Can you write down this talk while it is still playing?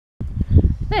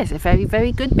There's a very,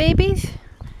 very good babies.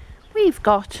 We've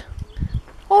got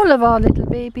all of our little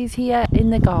babies here in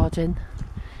the garden.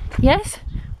 Yes,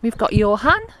 we've got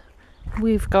Yohan,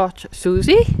 we've got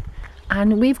Suzy,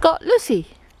 and we've got Lucy.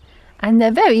 And they're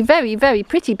very, very, very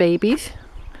pretty babies.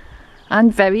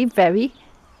 And very, very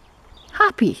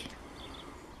happy.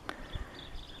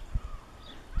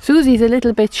 Suzy's a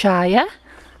little bit shyer.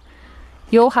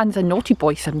 Yohan's a naughty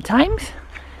boy sometimes.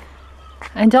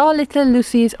 And our little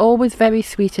Lucy is always very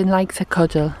sweet and likes a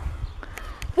cuddle.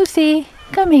 Lucy,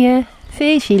 come here.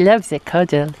 See, she loves a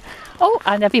cuddle. Oh,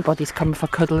 and everybody's come for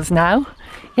cuddles now.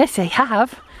 Yes, they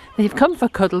have. They've come for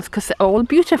cuddles because they're all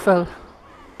beautiful.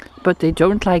 But they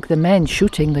don't like the men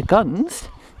shooting the guns,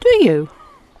 do you?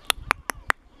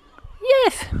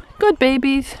 Yes, good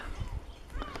babies.